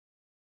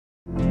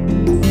Let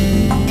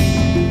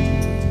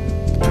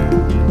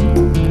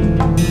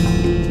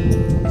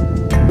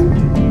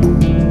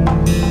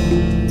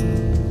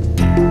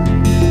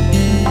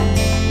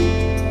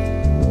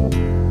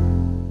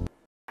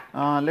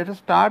us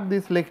start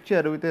this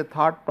lecture with a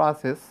thought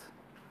process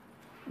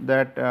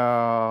that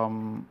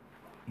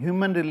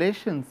human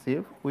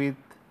relationship with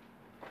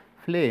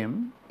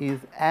flame is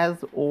as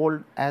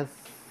old as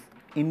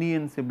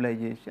Indian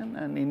civilization,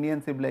 and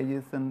Indian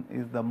civilization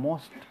is the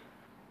most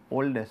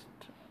oldest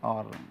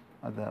or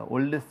the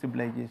oldest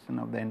civilization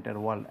of the entire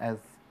world, as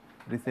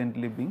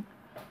recently being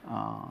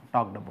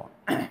talked about.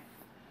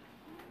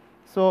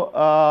 So,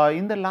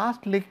 in the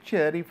last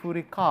lecture, if you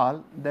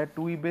recall, that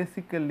we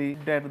basically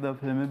looked at the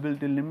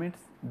flammability limits,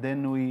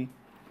 then we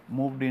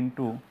moved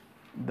into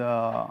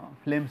the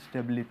flame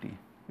stability.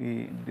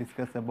 We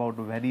discussed about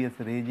various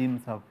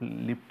regimes of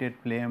lifted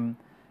flame,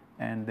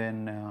 and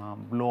then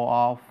blow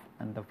off,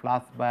 and the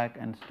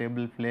flashback and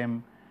stable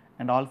flame,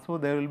 and also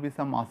there will be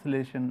some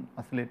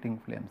oscillating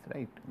flames,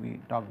 right,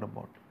 we talked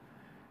about.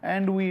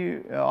 And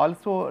we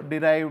also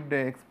derived the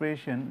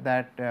expression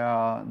that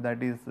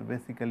that is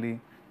basically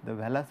the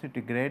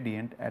velocity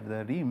gradient at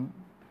the rim,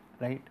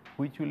 right,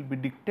 which will be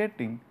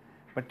dictating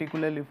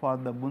particularly for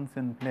the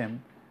Bunsen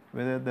flame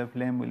whether the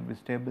flame will be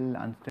stable,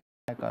 unstable,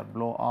 or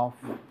blow off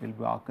will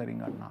be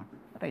occurring or not,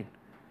 right.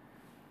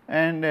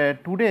 And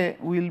today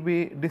we will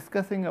be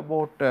discussing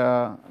about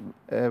a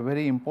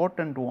very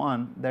important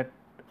one, that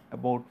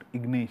about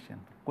ignition.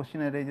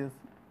 Question arises,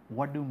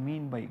 what do you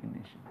mean by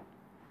ignition?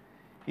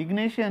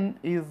 Ignition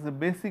is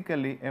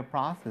basically a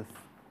process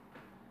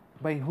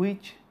by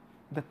which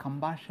the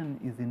combustion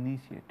is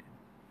initiated.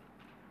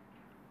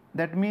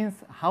 That means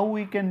how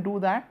we can do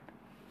that?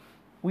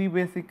 We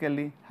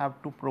basically have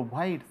to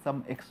provide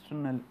some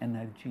external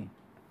energy,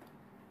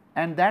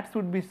 and that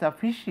should be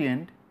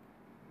sufficient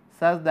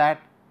such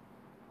that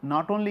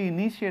not only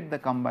initiate the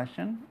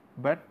combustion,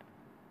 but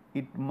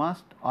it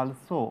must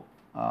also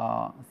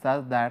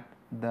such that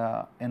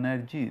the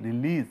energy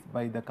released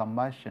by the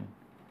combustion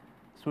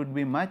should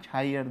be much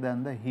higher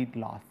than the heat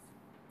loss,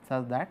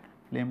 such that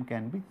flame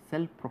can be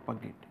self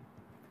propagating.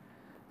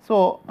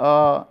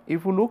 So,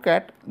 if you look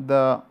at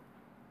the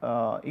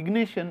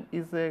ignition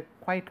is a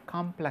quite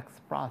complex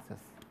process,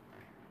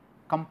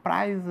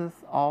 comprises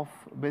of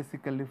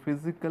basically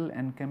physical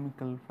and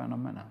chemical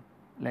phenomena,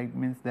 like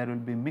means there will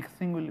be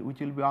mixing which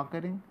will be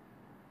occurring,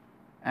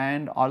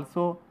 and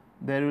also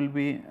there will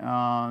be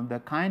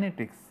the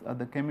kinetics or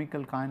the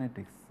chemical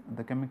kinetics,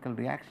 the chemical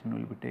reaction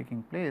will be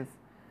taking place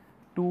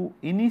to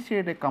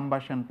initiate a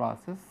combustion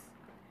process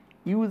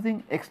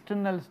using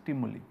external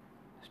stimuli.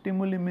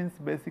 Stimuli means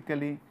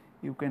basically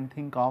you can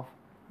think of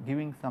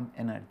giving some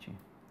energy,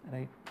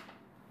 right.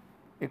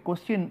 A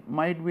question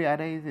might be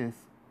arises,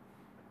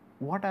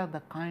 what are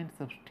the kinds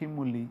of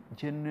stimuli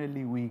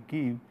generally we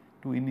give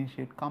to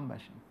initiate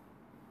combustion?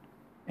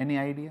 Any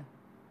idea?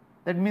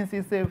 That means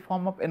it is a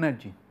form of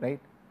energy,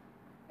 right.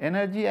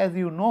 Energy, as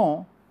you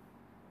know,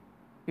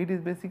 it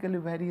is basically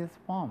various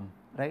form,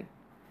 right.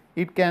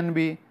 It can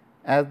be,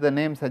 as the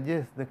name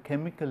suggests, the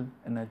chemical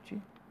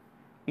energy,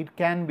 it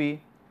can be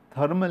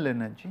thermal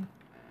energy,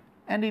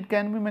 and it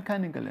can be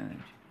mechanical energy.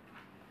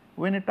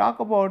 When you talk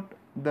about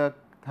the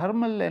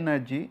thermal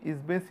energy, is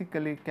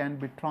basically can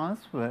be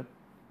transferred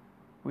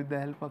with the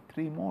help of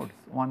three modes.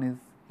 One is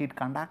heat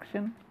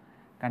conduction,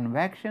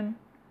 convection,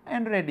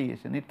 and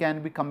radiation. It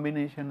can be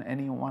combination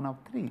any one of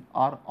three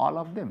or all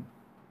of them,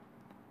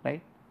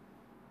 right.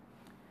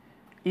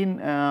 In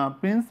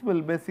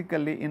principle,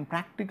 basically in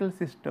practical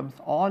systems,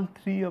 all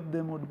three of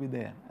them would be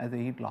there as a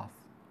heat loss,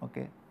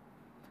 okay.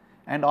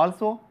 And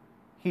also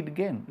heat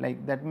gain,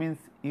 like that means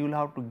you will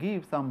have to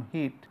give some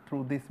heat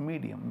through this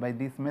medium by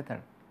this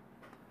method,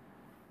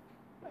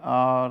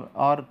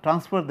 or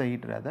transfer the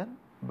heat rather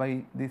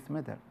by this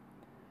method.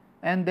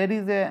 And there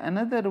is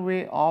another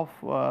way of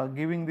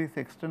giving this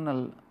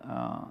external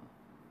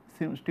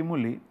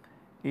stimuli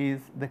is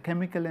the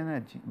chemical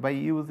energy by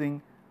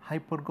using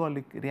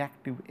hypergolic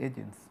reactive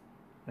agents,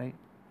 right.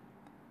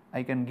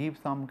 I can give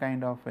some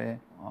kind of a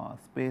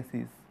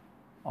species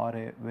or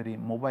a very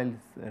mobile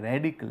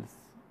radicals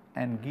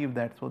and give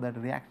that, so that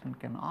reaction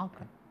can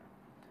occur.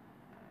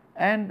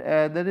 And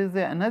there is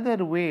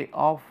another way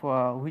of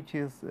which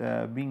is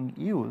being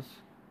used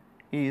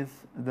is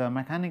the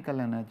mechanical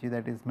energy,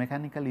 that is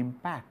mechanical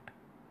impact.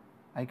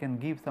 I can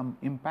give some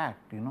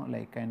impact,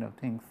 like kind of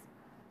things,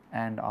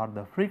 and or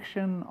the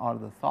friction or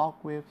the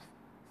shock waves,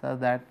 so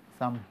that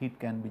some heat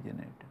can be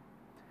generated.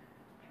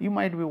 You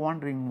might be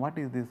wondering, what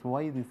is this,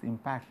 why this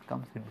impact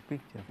comes into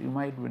picture. You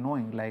might be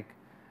knowing, like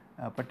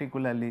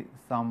particularly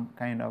some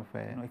kind of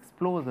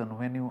explosion,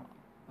 when you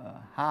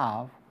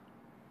have,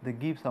 they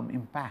give some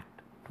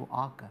impact to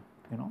occur,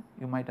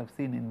 you might have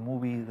seen in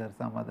movies or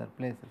some other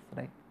places,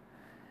 right.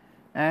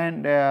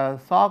 And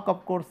shock,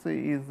 of course,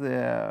 is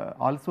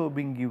also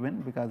being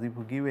given, because if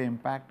you give an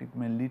impact, it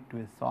may lead to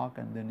a shock,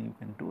 and then you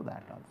can do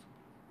that also,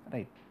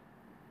 right.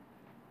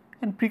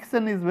 And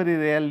friction is very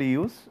rarely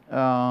used.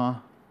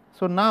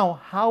 So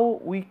now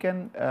how we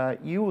can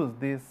use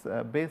these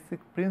basic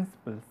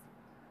principles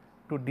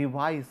to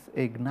devise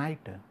a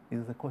igniter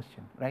is the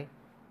question, right.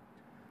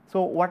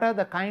 So, what are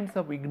the kinds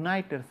of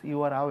igniters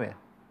you are aware?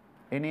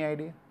 Any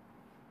idea?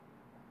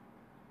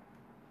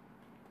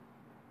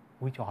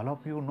 Which all of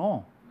you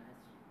know.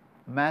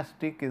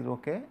 Mastic is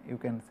okay, you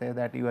can say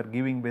that you are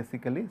giving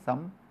basically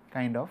some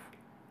kind of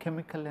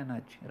chemical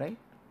energy, right,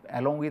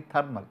 along with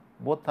thermal,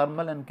 both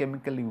thermal and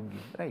chemical you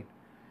give, right.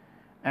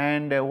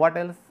 And what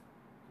else?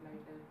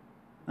 Lighter.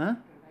 Huh?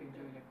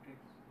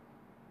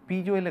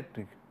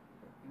 Piezoelectric.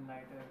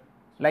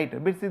 Lighter.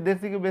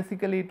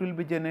 Basically it will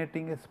be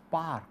generating a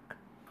spark,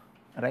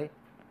 right.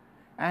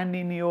 And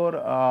in your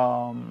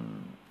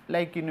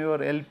like in your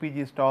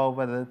LPG stove,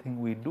 other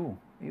thing we do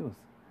use.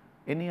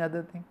 Any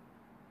other thing?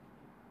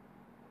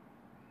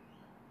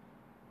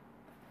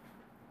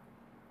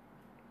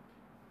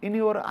 In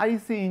your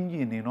IC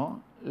engine, you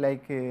know,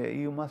 like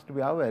you must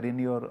be aware, in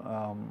your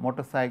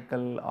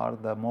motorcycle or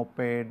the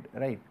moped,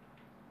 right,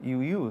 you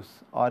use,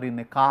 or in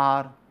a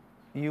car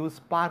you use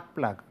spark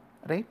plug,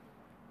 right,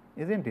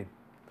 isn't it?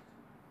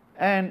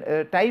 And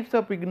types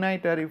of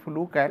igniter, if you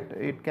look at,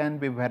 it can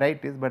be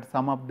varieties, but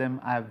some of them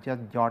I have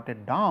just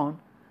jotted down.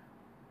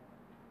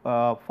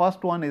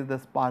 First one is the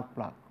spark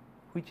plug,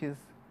 which is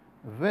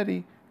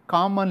very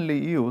commonly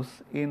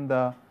used in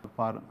the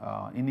for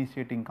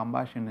initiating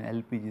combustion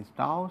in LPG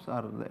stoves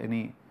or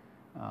any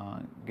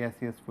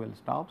gaseous fuel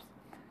stoves,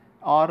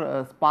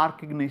 or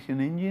spark ignition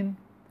engine,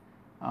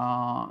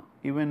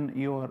 even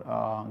your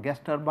gas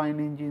turbine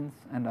engines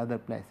and other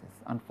places,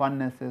 and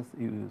furnaces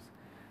you use.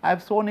 I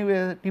have shown you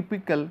a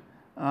typical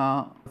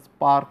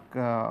spark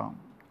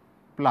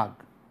plug,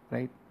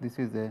 right. This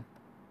is a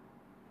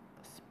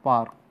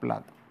spark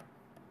plug.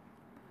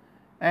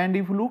 And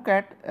if you look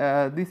at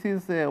this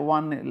is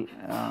one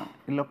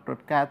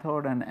electrode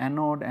cathode and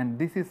anode, and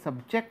this is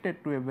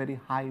subjected to a very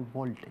high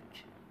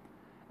voltage,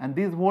 and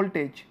this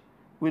voltage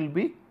will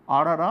be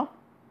order of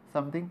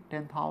something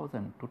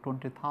 10,000 to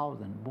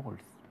 20,000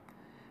 volts,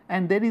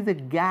 and there is a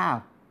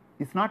gap,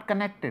 it is not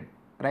connected,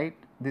 right,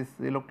 this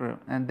electrode,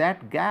 and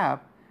that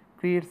gap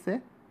creates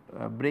a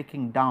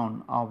breaking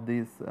down of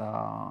these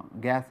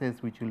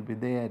gases which will be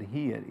there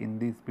here in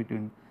this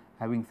between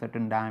having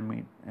certain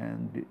diameter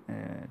and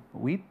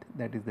width,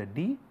 that is the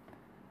D,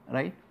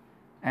 right,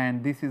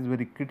 and this is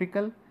very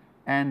critical,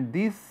 and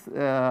this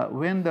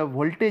when the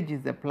voltage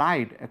is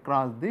applied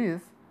across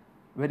this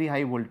very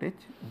high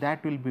voltage,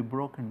 that will be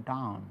broken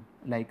down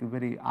like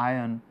very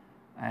iron,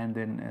 and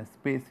then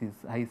spaces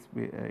high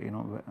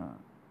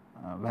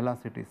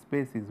velocity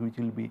spaces which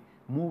will be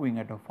moving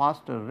at a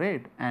faster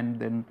rate, and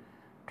then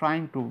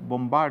trying to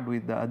bombard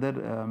with the other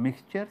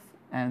mixtures,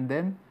 and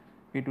then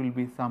it will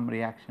be some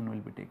reaction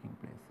will be taking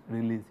place,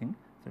 releasing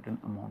certain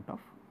amount of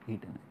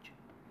heat energy,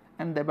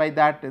 and by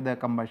that the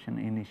combustion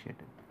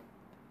initiated.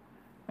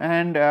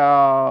 And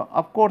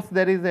of course,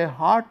 there is a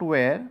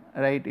hardware,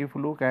 right. If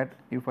you look at,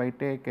 if I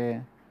take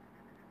a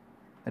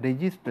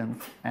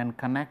resistance and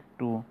connect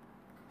to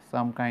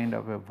some kind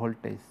of a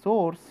voltage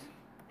source,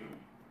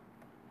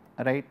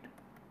 right,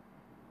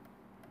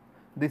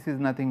 this is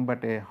nothing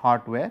but a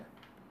hardware,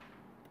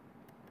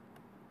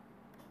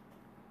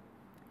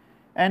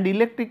 and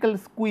electrical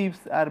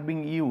squeeves are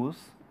being used,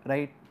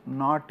 right,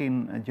 not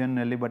in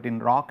generally, but in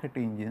rocket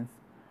engines,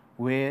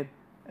 where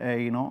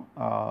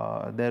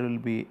there will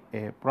be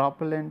a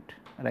propellant,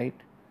 right.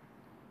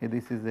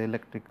 This is the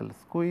electrical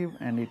squeeve,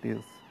 and it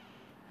is,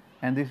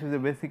 and this is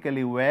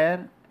basically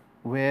where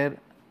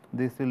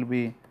this will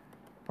be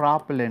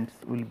propellants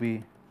will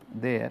be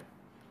there.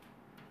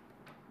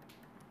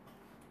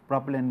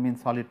 Propellant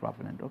means solid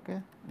propellant, okay.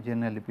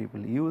 Generally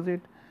people use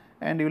it,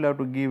 and you will have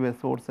to give a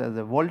source as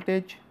a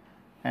voltage,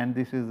 and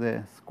this is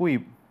a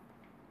squeeve.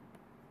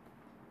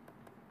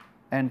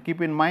 And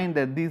keep in mind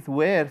that these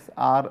wires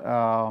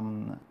are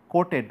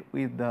coated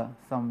with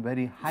some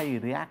very high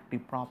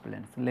reactive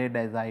propellants, lead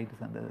azides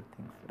and other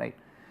things, right.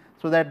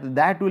 So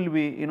that will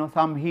be,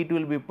 some heat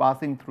will be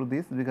passing through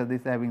this, because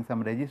this is having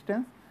some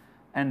resistance,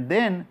 and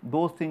then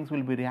those things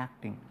will be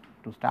reacting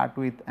to start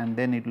with, and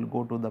then it will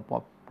go to the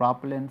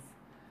propellants,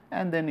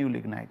 and then you will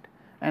ignite,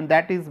 and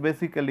that is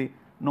basically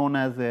known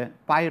as a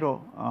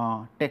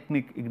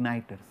pyrotechnic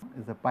igniters.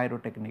 Is a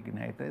pyrotechnic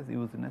igniter is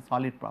used in a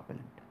solid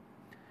propellant.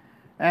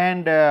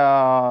 And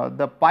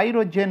the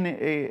pyrogen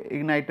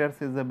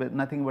igniters is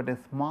nothing but a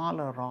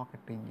smaller rocket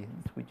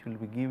engines which will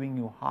be giving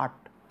you hot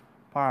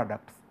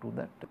products to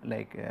that,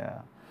 like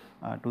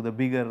to the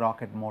bigger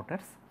rocket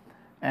motors,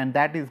 and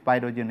that is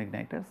pyrogen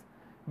igniters.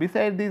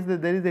 Beside this,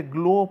 there is a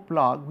glow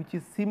plug which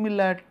is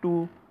similar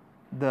to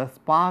the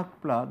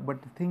spark plug,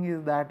 but the thing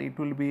is that it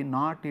will be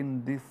not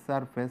in this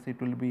surface,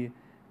 it will be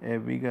a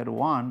bigger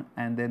one,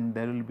 and then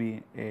there will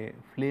be a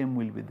flame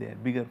will be there,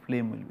 bigger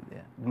flame will be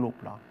there, glow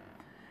plug,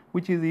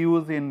 which is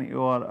used in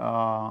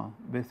your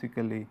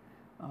basically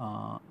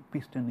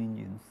piston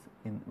engines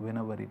in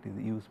whenever it is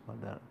used for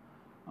the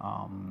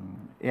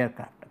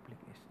aircraft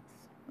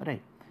applications,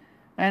 right.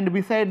 And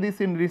beside this,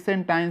 in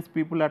recent times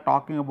people are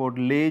talking about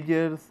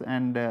lasers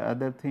and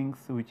other things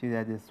which is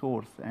as a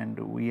source, and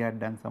we had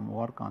done some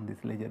work on this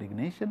laser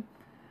ignition.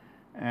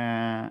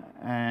 as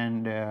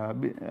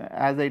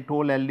I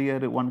told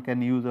earlier, one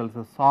can use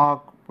also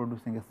shock,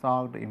 producing a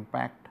shock,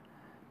 impact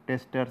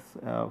testers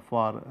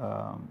for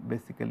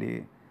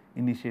basically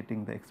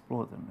initiating the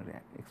explosive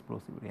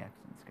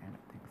reactions kind of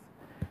things.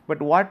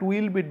 But what we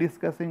will be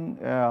discussing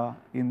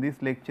in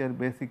this lecture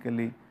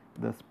basically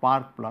the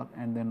spark plug,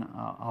 and then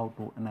how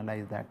to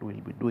analyze that we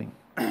will be doing.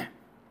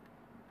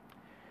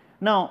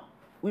 Now,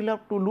 we will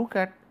have to look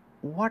at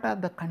what are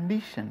the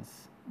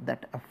conditions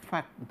that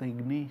affect the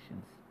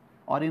ignitions,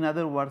 or in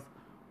other words,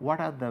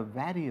 what are the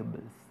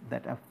variables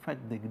that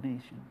affect the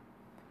ignition.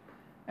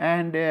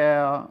 And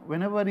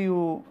whenever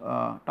you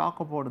talk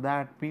about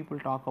that, people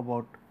talk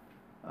about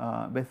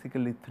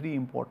basically three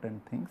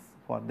important things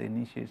for the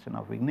initiation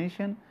of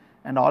ignition,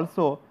 and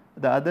also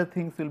the other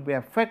things will be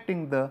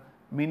affecting the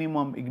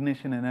minimum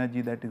ignition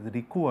energy that is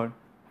required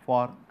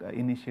for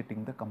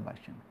initiating the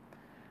combustion.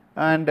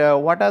 And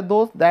what are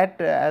those? That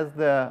as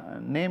the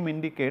name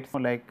indicates,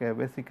 like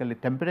basically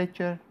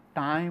temperature,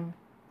 time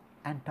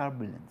and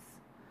turbulence,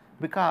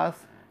 because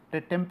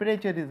the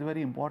temperature is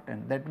very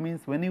important. That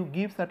means when you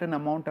give certain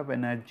amount of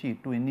energy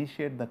to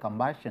initiate the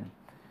combustion,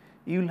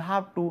 you will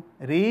have to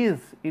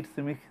raise its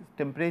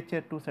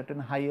temperature to certain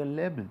higher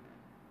level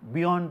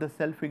beyond the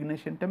self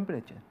ignition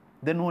temperature,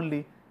 then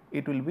only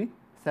it will be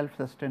self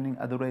sustaining,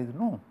 otherwise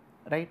no,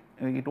 right,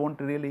 it will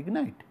not really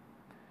ignite.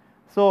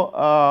 So,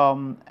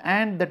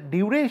 and the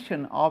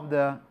duration of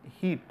the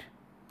heat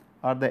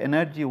or the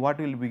energy what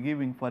we will be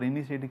giving for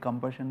initiating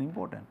combustion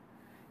important.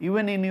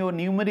 Even in your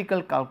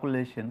numerical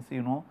calculations,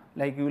 you know,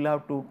 like you will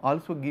have to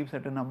also give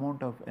certain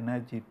amount of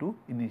energy to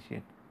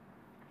initiate,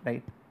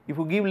 right. If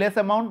you give less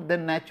amount,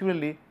 then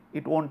naturally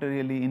it will not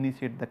really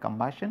initiate the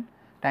combustion.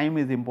 Time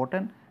is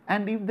important,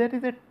 and if there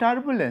is a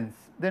turbulence,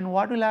 then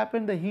what will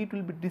happen? The heat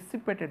will be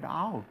dissipated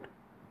out,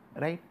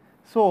 right.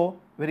 So,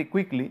 very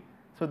quickly.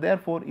 So,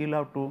 therefore, you will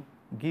have to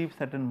give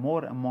certain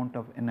more amount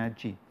of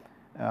energy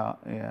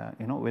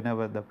you know,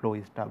 whenever the flow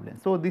is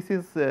turbulent. So, this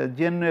is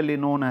generally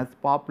known as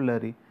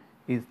popularly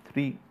is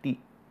 3T,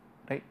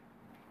 right.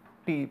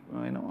 T,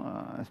 you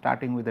know,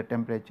 starting with the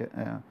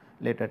temperature,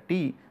 letter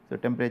T. So,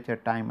 temperature,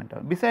 time and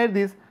time. Besides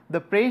this, the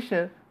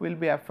pressure will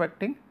be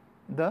affecting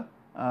the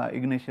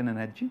ignition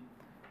energy,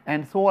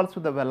 and so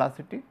also the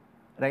velocity,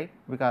 right,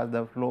 because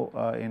the flow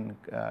in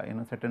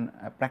certain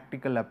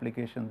practical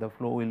application, the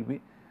flow will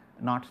be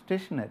not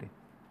stationary,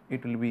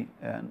 it will be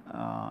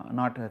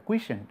not a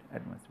quiescent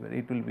atmosphere,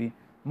 it will be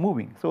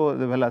moving. So,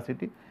 the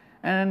velocity,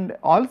 and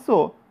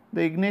also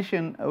the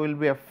ignition will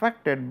be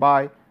affected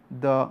by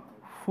the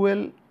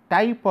fuel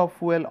type of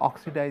fuel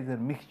oxidizer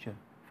mixture.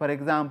 For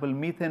example,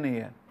 methane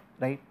air,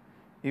 right,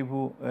 if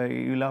you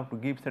you will have to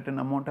give certain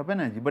amount of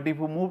energy, but if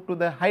you move to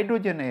the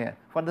hydrogen air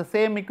for the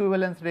same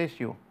equivalence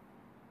ratio,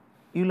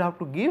 you will have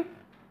to give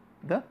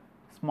the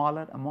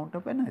smaller amount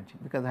of energy,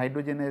 because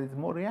hydrogen air is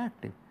more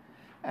reactive.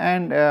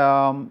 And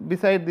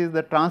beside this,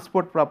 the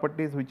transport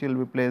properties which will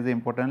be plays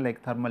important,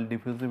 like thermal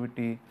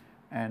diffusivity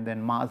and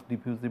then mass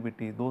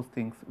diffusivity, those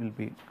things will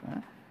be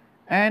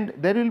and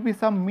there will be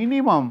some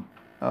minimum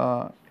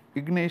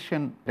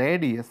ignition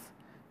radius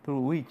through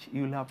which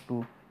you will have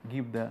to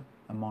give the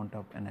amount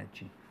of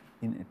energy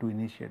to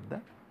initiate the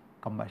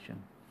combustion.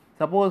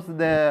 Suppose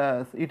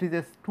it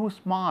is too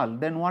small,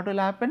 then what will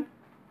happen?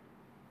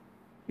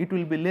 It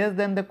will be less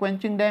than the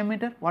quenching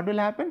diameter. What will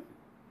happen?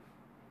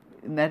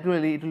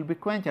 Naturally, it will be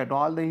quenched,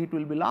 all the heat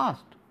will be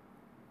lost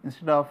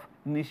instead of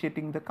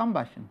initiating the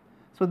combustion.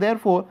 So,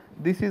 therefore,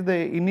 this is the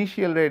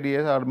initial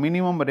radius or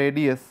minimum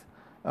radius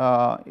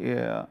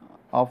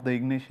of the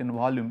ignition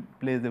volume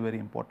plays a very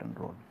important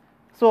role.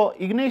 So,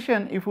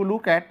 ignition, if you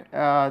look at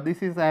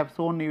this is, I have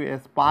shown you a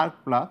spark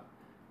plug,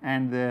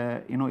 and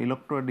the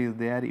electrode is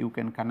there, you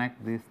can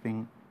connect this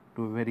thing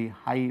to a very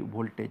high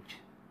voltage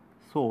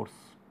source,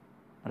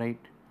 right,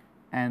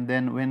 and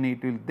then when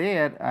it is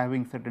there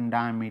having certain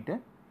diameter,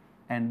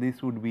 and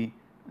this would be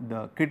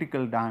the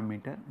critical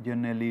diameter,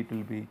 generally it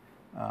will be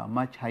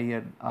much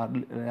higher, or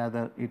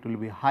rather it will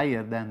be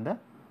higher than the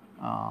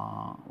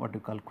what you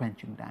call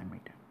quenching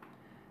diameter.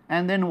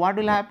 And then what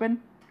will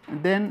happen?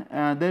 Then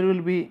there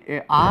will be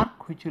a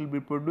arc which will be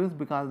produced,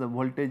 because the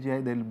voltage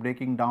high, there will be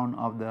breaking down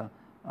of the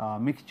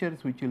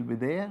mixtures which will be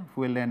there,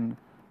 fuel and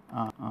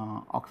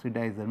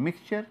oxidizer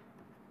mixture,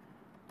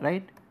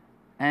 right,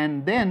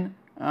 and then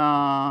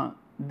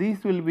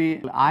these will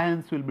be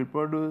ions will be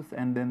produced,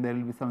 and then there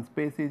will be some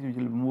species which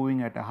will be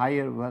moving at a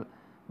higher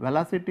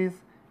velocities,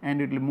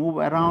 and it will move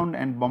around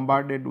and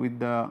bombarded with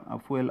the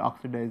fuel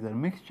oxidizer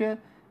mixture,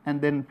 and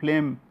then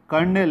flame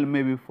kernel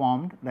may be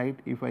formed, right.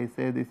 If I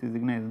say this is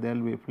ignited, there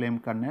will be a flame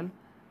kernel,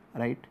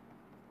 right,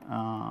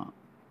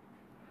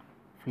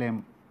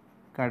 flame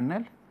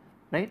kernel,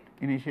 right,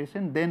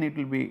 initiation, then it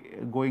will be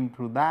going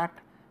through that,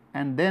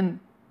 and then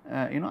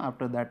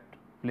after that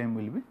flame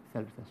will be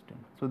self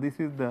sustained. So, this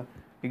is the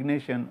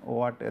ignition,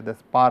 what the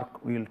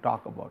spark we will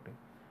talk about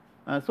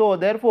it. So,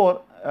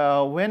 therefore,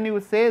 when you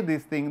say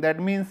this thing, that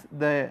means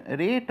the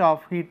rate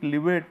of heat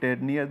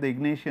liberated near the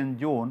ignition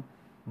zone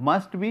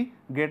must be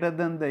greater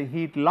than the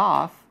heat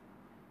loss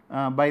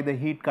by the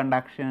heat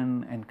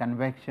conduction and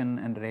convection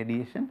and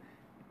radiation.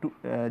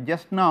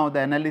 Just now the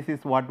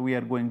analysis what we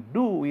are going to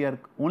do, we are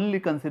only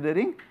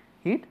considering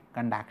heat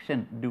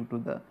conduction due to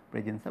the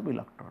presence of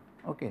electrode.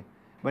 Okay.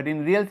 But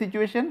in real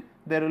situation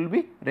there will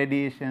be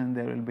radiation,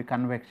 there will be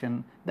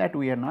convection, that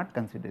we are not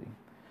considering.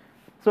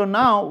 So,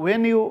 now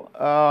when you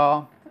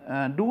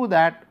do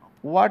that,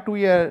 what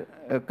we are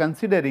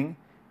considering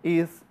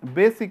is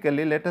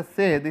basically, let us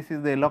say this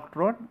is the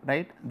electrode,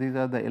 right, these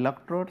are the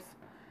electrodes,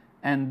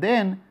 and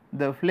then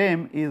the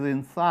flame is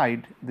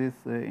inside this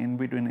in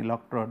between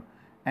electrode,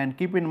 and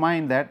keep in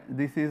mind that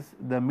this is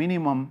the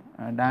minimum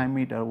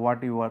diameter,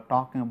 what you are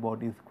talking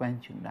about is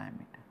quenching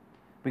diameter,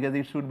 because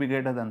it should be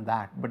greater than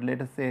that, but let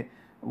us say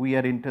we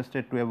are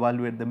interested to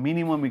evaluate the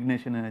minimum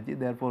ignition energy,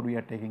 therefore, we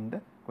are taking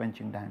the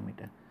quenching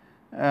diameter.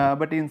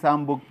 But in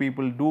some book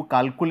people do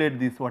calculate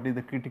this what is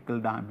the critical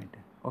diameter,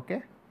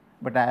 okay,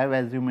 but I have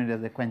assumed it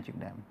as a quenching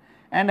diameter.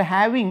 And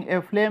having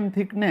a flame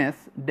thickness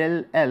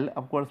del L,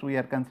 of course, we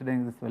are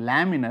considering this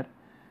laminar,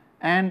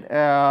 and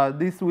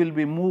this will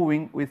be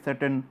moving with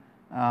certain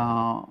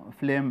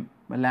flame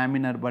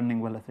laminar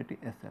burning velocity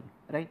SL,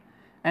 right.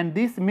 And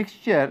this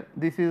mixture,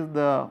 this is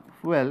the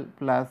fuel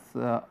plus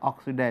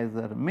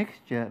oxidizer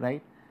mixture,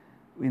 right,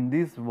 in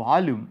this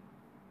volume,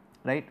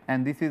 right,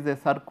 and this is a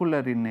circular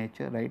in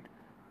nature, right.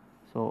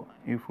 So,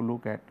 if you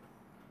look at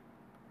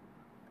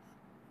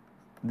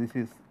this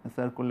is a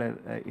circular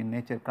in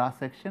nature cross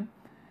section,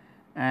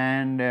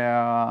 and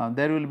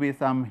there will be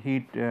some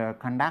heat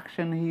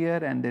conduction here,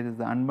 and there is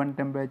the unburnt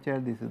temperature,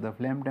 this is the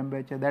flame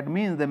temperature, that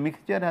means the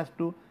mixture has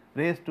to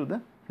raise to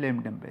the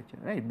flame temperature,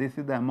 right. This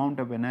is the amount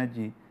of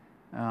energy,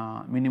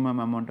 minimum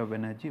amount of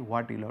energy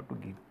what you have to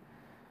give.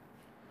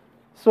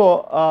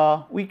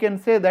 So, we can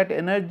say that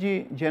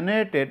energy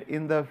generated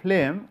in the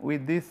flame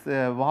with this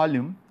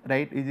volume,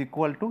 right, is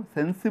equal to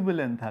sensible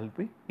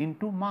enthalpy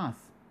into mass,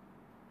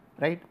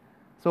 right.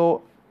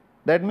 So,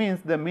 that means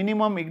the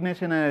minimum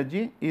ignition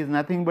energy is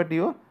nothing but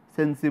your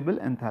sensible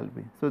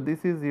enthalpy. So,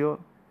 this is your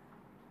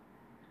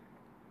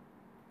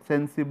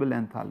sensible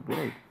enthalpy,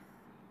 right,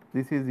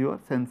 this is your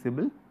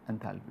sensible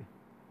enthalpy,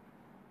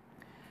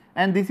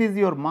 and this is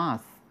your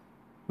mass,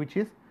 which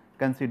is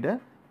considered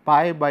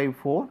pi by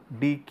 4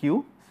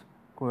 dq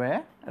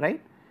square,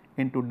 right,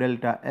 into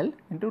delta L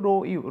into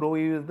rho u. Rho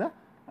u is the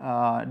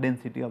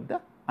density of the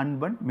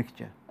unburnt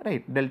mixture,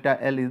 right. Delta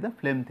L is the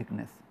flame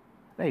thickness,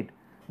 right.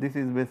 This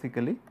is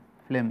basically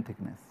flame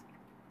thickness.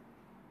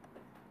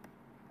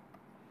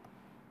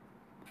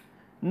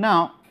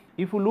 Now,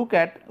 if you look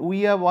at,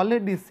 we have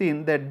already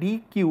seen that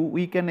dq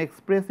we can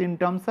express in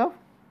terms of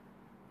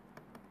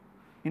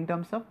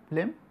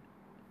flame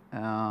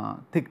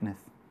thickness,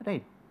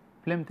 right,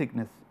 flame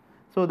thickness.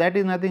 So, that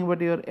is nothing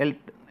but your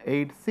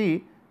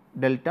L8C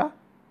delta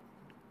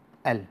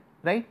L,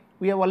 right,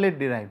 we have already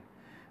derived.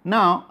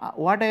 Now,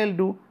 what I will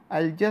do,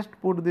 I will just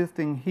put this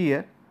thing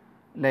here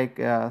like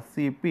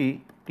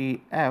Cp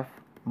Tf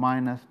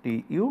minus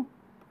Tu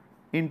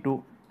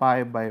into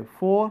pi by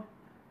 4,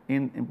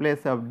 in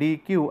place of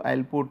dq I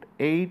will put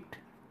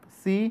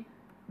 8C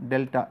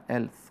delta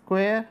L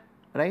square,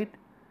 right,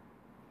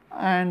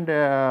 and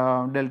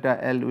delta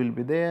L will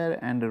be there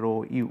and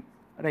rho u,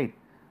 right.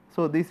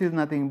 So, this is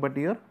nothing but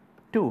your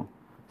 2.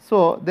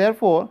 So,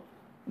 therefore,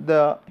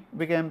 the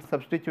became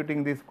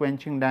substituting this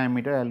quenching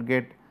diameter, I will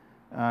get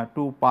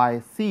 2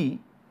 pi C,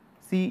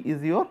 C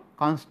is your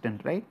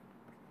constant, right.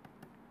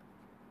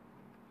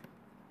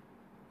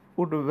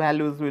 Put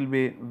values will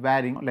be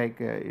varying, like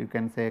you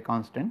can say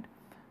constant,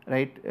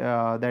 right,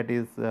 that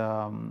is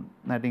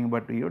nothing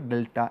but your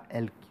delta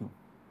LQ,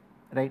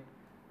 right.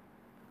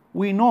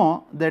 We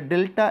know that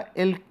delta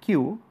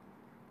LQ,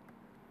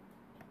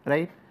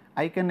 right,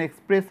 I can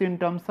express in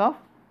terms of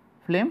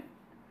flame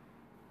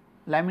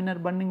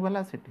laminar burning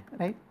velocity,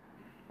 right,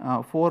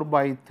 4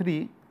 by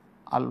 3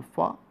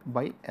 alpha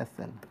by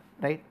SL,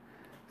 right.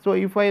 So,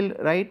 if I will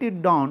write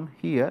it down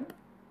here,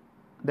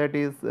 that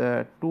is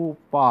 2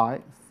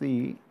 pi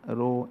C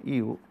rho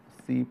u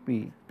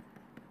Cp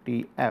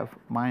Tf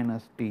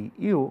minus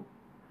Tu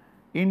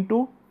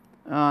into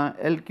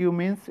LQ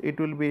means it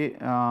will be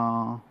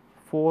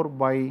 4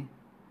 by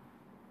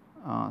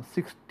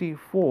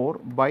 64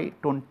 by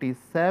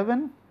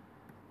 27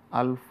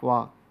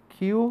 alpha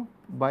q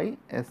by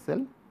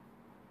SL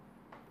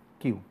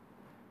q.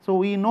 So,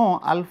 we know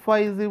alpha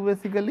is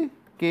basically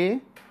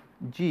k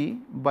g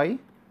by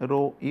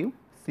rho u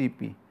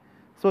Cp.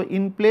 So,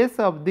 in place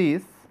of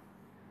this,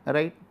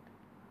 right,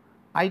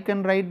 I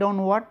can write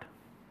down what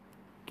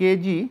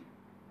kg,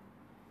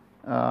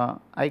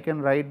 I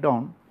can write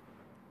down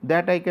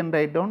that I can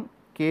write down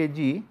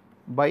kg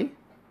by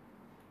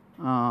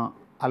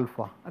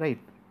alpha, right.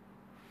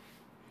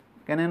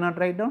 Can I not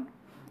write down?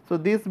 So,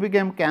 this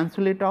became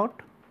cancel it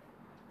out.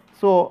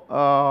 So,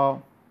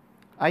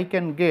 I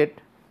can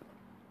get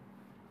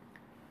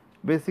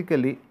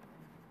basically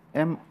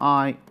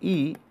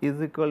MIE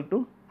is equal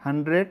to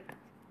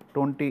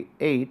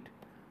 128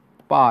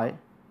 pi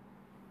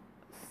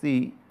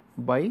C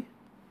by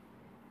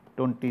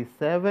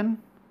 27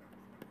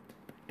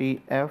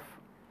 Tf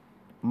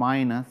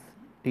minus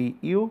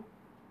Tu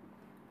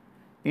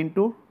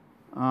into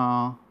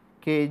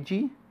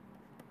Kg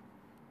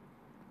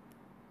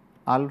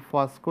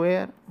alpha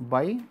square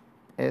by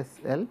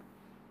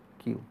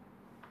SLQ,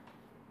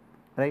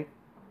 right.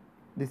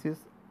 This is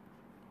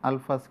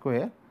alpha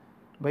square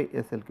by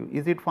SLQ.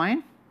 Is it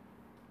fine?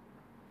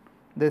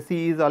 The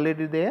C is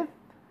already there,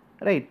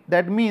 right.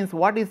 That means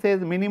what it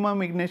says,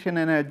 minimum ignition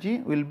energy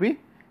will be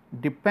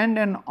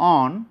dependent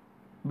on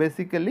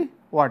basically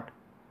what?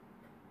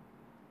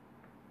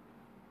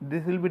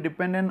 This will be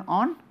dependent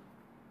on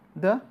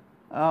the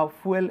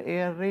fuel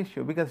air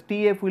ratio, because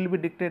TF will be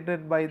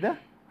dictated by the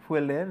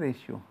fuel air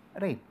ratio,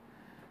 right,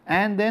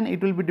 and then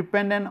it will be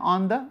dependent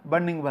on the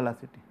burning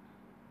velocity,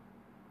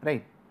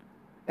 right,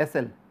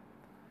 SL,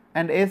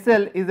 and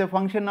SL is a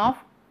function of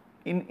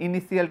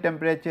initial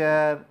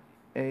temperature,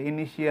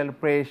 initial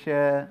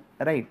pressure,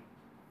 right.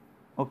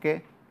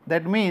 Okay.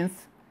 That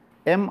means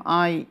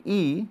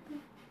MIE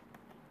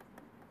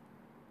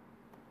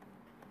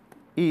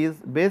is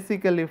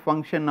basically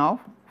function of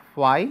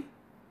phi,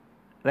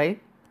 right,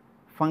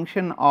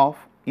 function of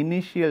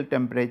initial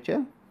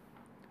temperature,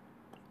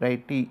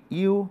 right,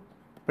 Tu,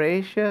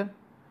 pressure,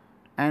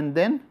 and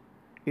then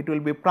it will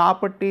be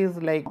properties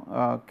like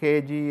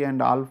Kg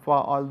and alpha,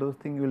 all those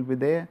things will be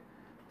there.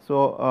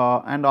 So,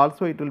 and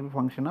also it will be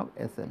function of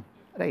SL,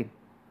 right.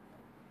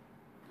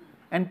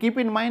 And keep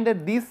in mind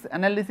that this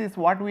analysis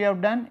what we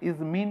have done is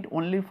meant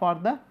only for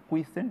the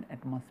quiescent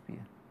atmosphere.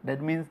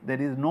 That means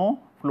there is no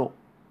flow.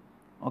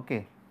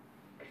 Okay.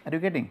 Are you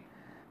getting?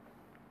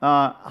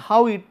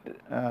 How it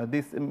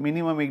this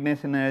minimum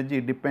ignition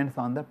energy depends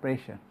on the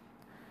pressure.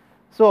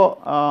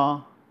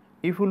 So,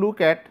 if you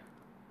look at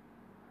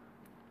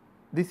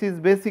this is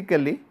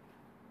basically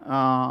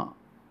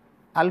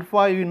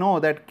alpha, you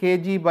know that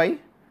Kg by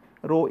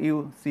rho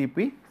u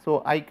Cp.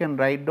 So, I can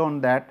write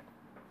down that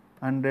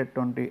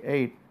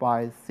 128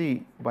 pi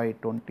C by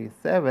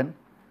 27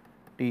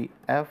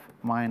 Tf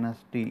minus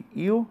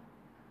Tu,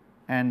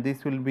 and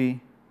this will be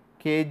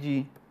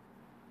Kg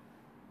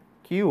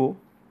Q,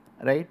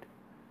 right,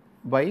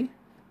 by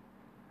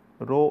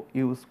rho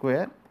u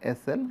square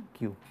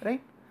SLQ,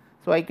 right.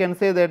 So, I can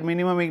say that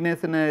minimum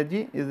ignition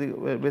energy is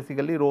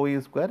basically rho u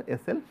square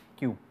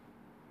SLQ,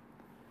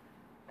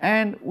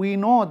 and we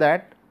know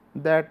that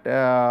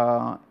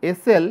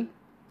SL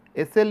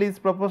is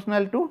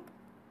proportional to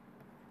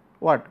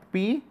what?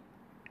 P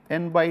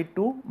n by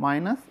 2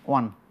 minus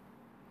 1,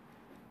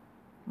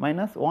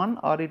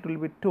 or it will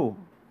be 2,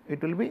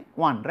 it will be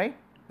 1, right,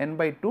 n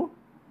by 2,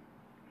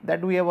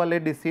 that we have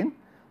already seen.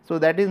 So,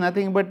 that is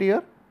nothing but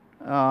here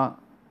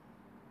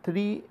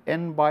 3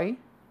 n by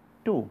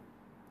 2,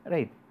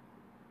 right,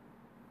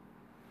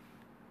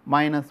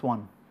 minus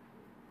 1.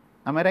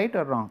 Am I right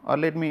or wrong? Or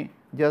let me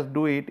just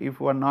do it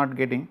if you are not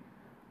getting.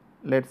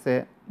 Let us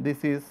say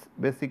this is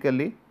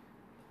basically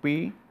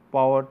P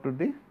power to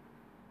the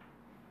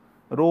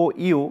rho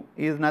u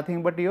is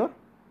nothing but your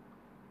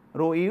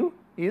rho u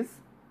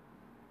is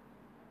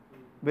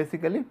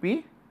basically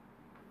P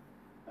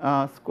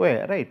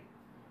square, right.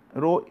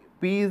 Rho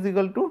P is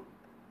equal to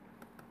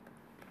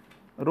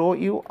rho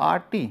u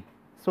RT.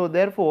 So,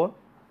 therefore,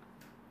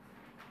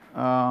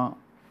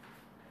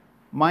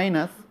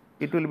 minus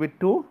it will be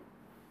 2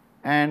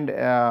 and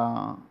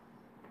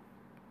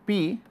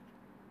P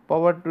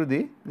power to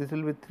the, this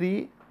will be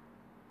 3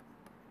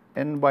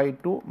 n by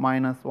 2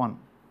 minus 1.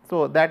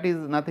 So, that is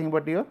nothing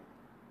but your,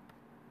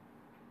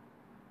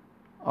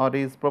 or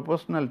is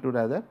proportional to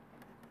rather,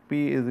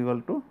 P is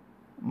equal to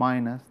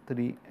minus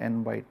 3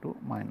 n by 2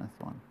 minus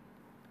 1,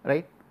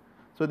 right.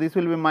 So, this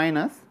will be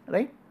minus,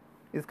 right,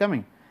 is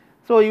coming.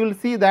 So, you will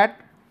see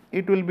that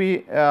it will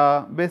be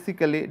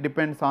basically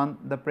depends on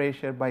the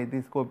pressure by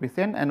this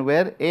coefficient, and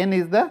where n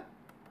is the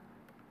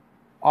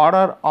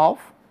order of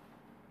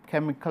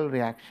chemical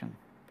reaction,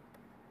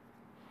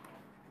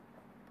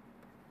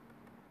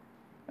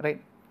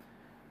 right.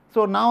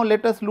 So, now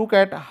let us look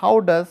at how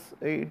does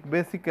it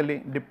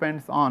basically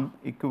depends on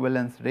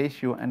equivalence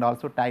ratio and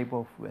also type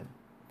of fuel.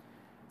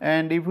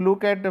 And if you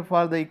look at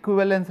for the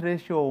equivalence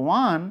ratio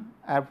 1,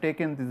 I have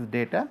taken this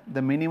data,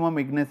 the minimum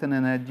ignition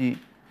energy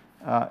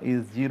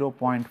is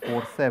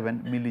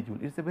 0.47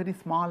 millijoule. It is a very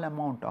small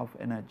amount of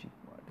energy,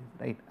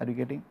 right, are you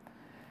getting?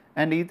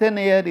 And ethane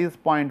air is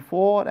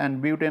 0.4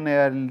 and butane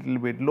air a little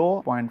bit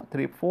low,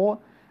 0.34,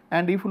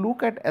 and if you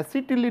look at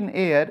acetylene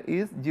air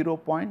is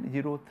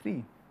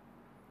 0.03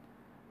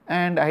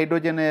 and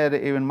hydrogen air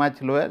even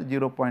much lower,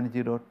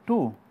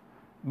 0.02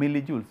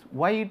 millijoules.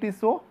 Why it is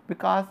so?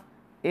 Because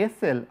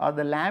SL or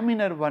the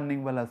laminar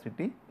burning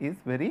velocity is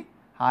very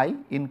high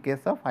in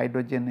case of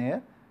hydrogen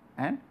air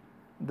and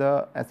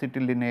the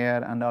acetylene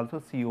air and also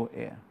CO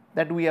air,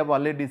 that we have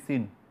already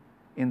seen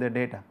in the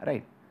data,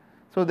 right.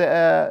 So, the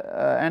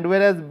and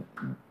whereas,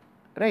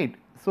 right.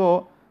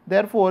 So,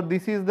 therefore,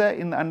 this is the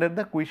in under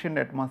the quiescent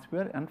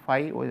atmosphere and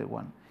phi over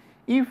 1.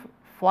 If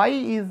phi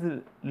is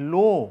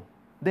low,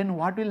 then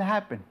what will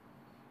happen?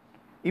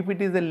 If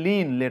it is a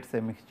lean, let us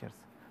say mixtures,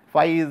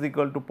 phi is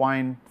equal to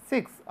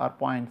 0.6 or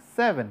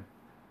 0.7.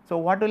 So,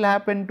 what will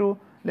happen to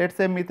let us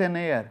say methane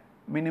air?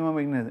 minimum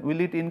ignition, will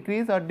it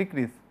increase or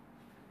decrease?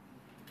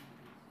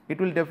 It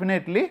will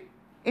definitely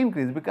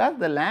increase, because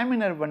the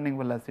laminar burning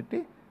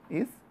velocity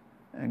is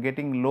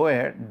getting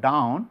lower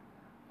down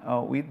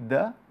with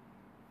the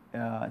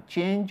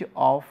change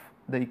of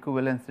the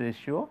equivalence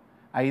ratio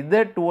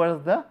either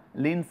towards the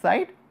lean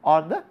side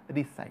or the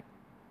rich side,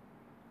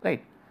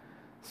 right.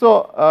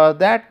 So,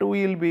 that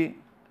we will be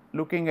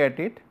looking at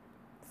it.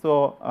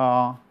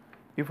 So,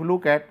 if you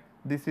look at,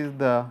 this is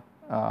the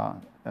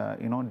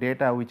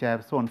data which I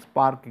have shown,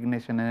 spark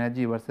ignition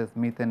energy versus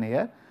methane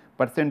air,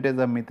 percentage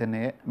of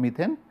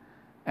methane,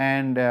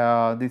 and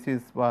this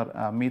is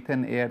for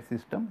methane air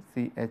system,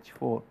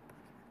 CH4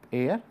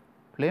 air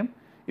flame.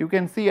 You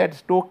can see at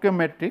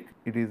stoichiometric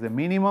it is a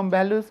minimum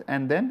values,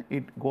 and then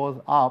it goes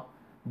up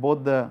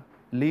both the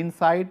lean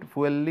side,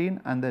 fuel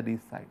lean, and the rich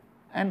side.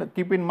 And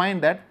keep in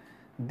mind that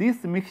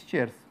these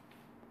mixtures,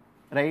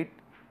 right,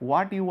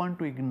 what you want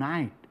to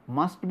ignite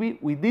must be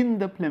within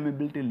the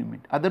flammability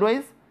limit,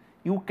 otherwise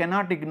you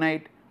cannot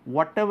ignite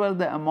whatever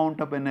the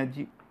amount of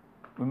energy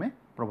we may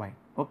provide.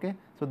 Okay.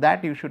 So,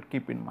 that you should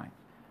keep in mind.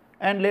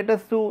 And let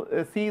us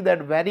see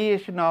that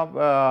variation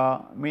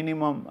of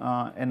minimum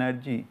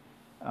energy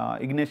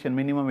ignition,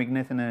 minimum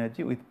ignition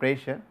energy with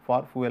pressure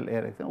for fuel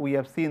air exchange. We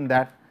have seen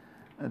that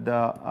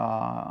the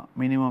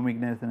minimum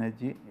ignition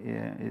energy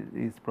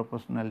is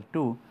proportional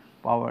to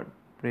power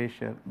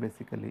pressure,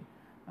 basically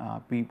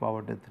P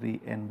power to 3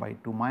 n by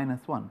 2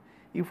 minus 1.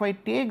 If I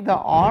take the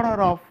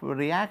order of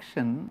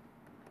reaction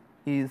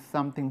is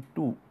something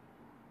 2,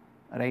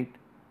 right,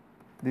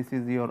 this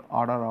is your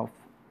order of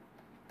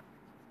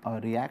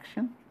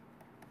reaction,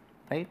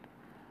 right.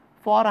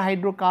 For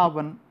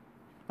hydrocarbon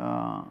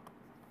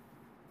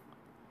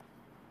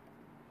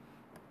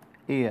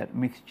air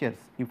mixtures,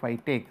 if I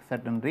take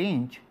certain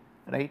range,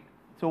 right.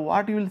 So,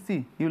 what you will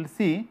see? You will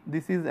see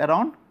this is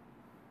around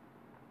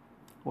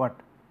what?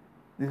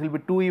 This will be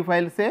 2, if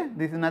I will say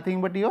this is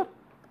nothing but your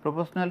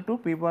proportional to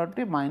P power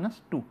T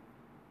minus 2,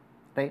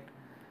 right.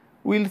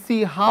 We will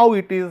see how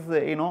it is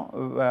there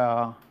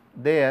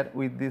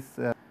with this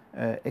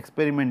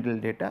experimental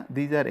data.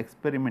 These are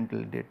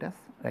experimental data,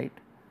 right,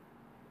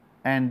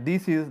 and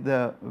this is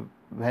the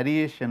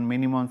variation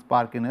minimum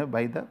spark energy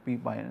by the P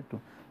by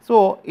 2.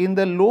 So, in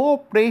the low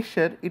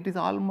pressure it is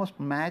almost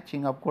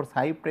matching, of course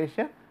high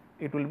pressure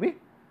it will be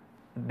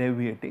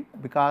deviating,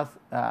 because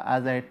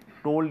as I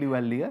told you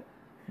earlier,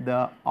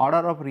 the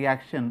order of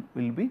reaction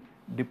will be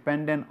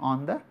dependent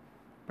on the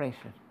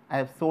pressure, I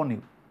have shown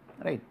you,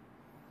 right.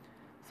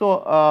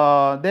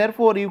 So,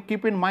 therefore, you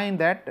keep in mind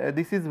that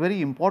this is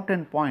very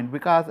important point,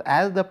 because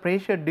as the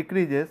pressure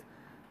decreases,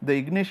 the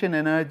ignition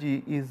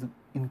energy is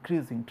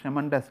increasing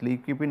tremendously.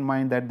 Keep in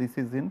mind that this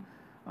is in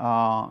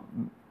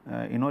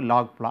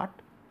log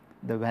plot,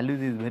 the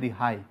values is very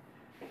high,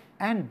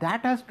 and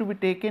that has to be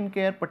taken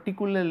care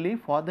particularly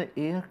for the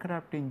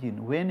aircraft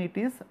engine when it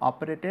is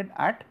operated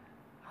at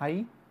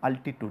high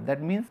altitude,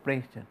 that means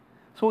pressure.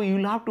 So, you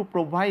will have to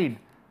provide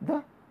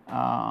the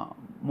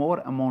more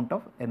amount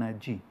of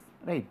energy,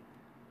 right.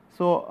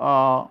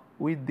 So,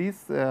 with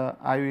this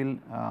I will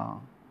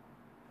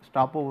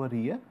stop over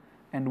here,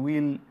 and we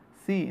will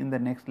see in the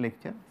next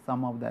lecture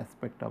some of the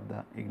aspect of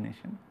the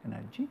ignition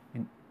energy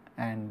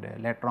and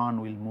later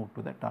on we will move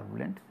to the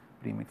turbulent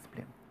premixed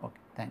flame. Okay,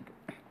 thank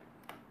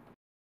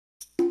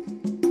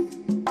you.